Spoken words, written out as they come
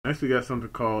Next, we got something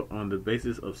called On the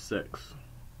Basis of Sex.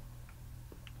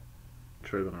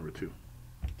 Trailer number 2.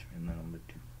 Trailer number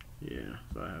 2. Yeah,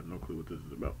 so I have no clue what this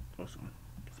is about. Also,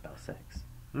 it's about sex.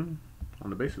 On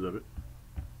the basis of it.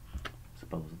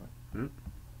 Supposedly.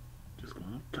 Just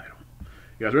going on title.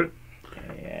 You guys ready?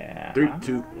 Yeah. 3,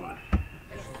 2, 1.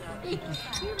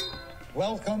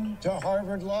 Welcome to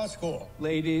Harvard Law School.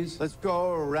 Ladies, let's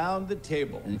go around the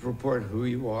table and report who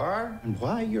you are and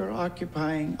why you're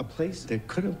occupying a place that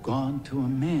could have gone to a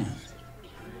man.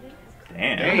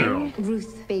 Damn.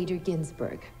 Ruth Bader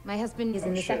Ginsburg. My husband is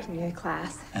in the second year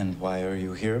class. And why are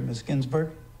you here, Miss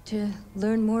Ginsburg? To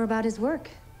learn more about his work,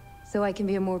 so I can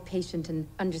be a more patient and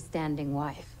understanding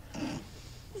wife.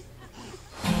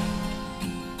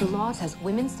 The law says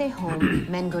women stay home,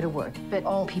 men go to work, but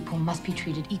all people must be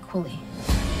treated equally.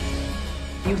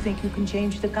 You think you can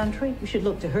change the country? You should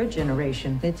look to her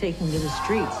generation. They're taking to the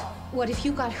streets. What if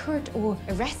you got hurt or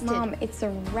arrested? Mom, it's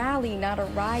a rally, not a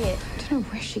riot. I don't know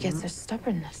where she gets her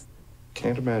stubbornness.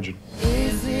 Can't imagine.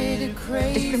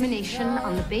 Discrimination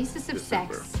on the basis of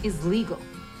sex is legal.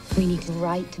 We need to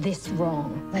right this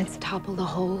wrong. Let's topple the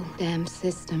whole damn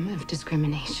system of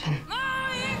discrimination.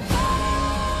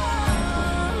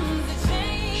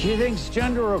 She thinks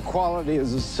gender equality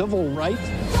is a civil right?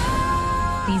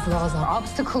 These laws are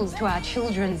obstacles to our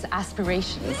children's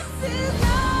aspirations.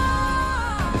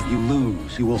 If you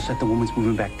lose, you will set the women's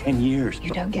movement back 10 years. You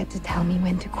don't get to tell me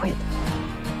when to quit.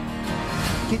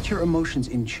 Get your emotions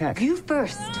in check. You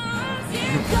first.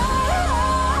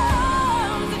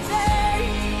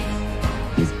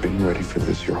 You've been ready for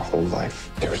this your whole life.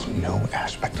 There is no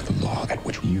aspect of the law at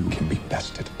which you can be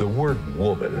bested. The word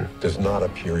woman does not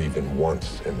appear even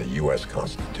once in the U.S.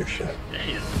 Constitution.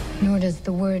 Nor does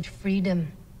the word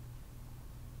freedom.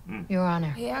 Your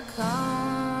Honor.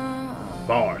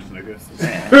 Bars, nigga.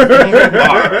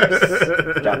 Bars.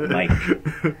 Drop the mic.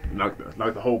 Knock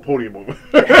the whole podium over.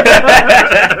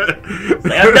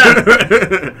 Say I'm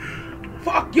done.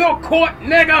 Fuck your court,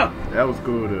 nigga. That was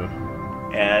cool, though.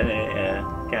 Yeah,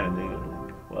 kind of nigga.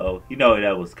 Well, you know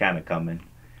that was kind of coming.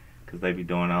 Because they be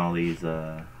doing all these,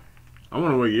 I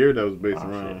wonder what year that was based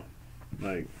around. Shit.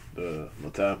 Like, the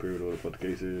time period or what the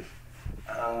case is.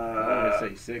 I want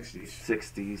to say 60s.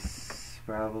 60s,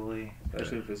 probably.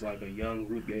 Especially if it's like a young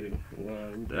Ruth Bader.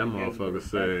 That motherfucker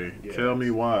say, tell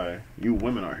me why you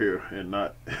women are here and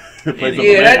not...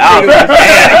 Yeah,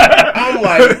 I'm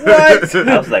like, what?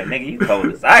 I was like, nigga, you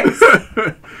cold as ice.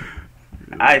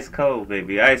 Ice cold,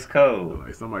 baby, ice cold.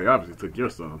 Like, somebody obviously took your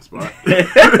son's spot.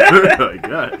 Like,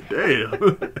 god damn.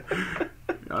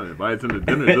 Y'all invited him to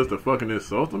dinner just to fucking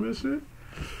insult him and shit?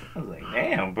 I was like,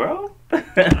 damn, bro.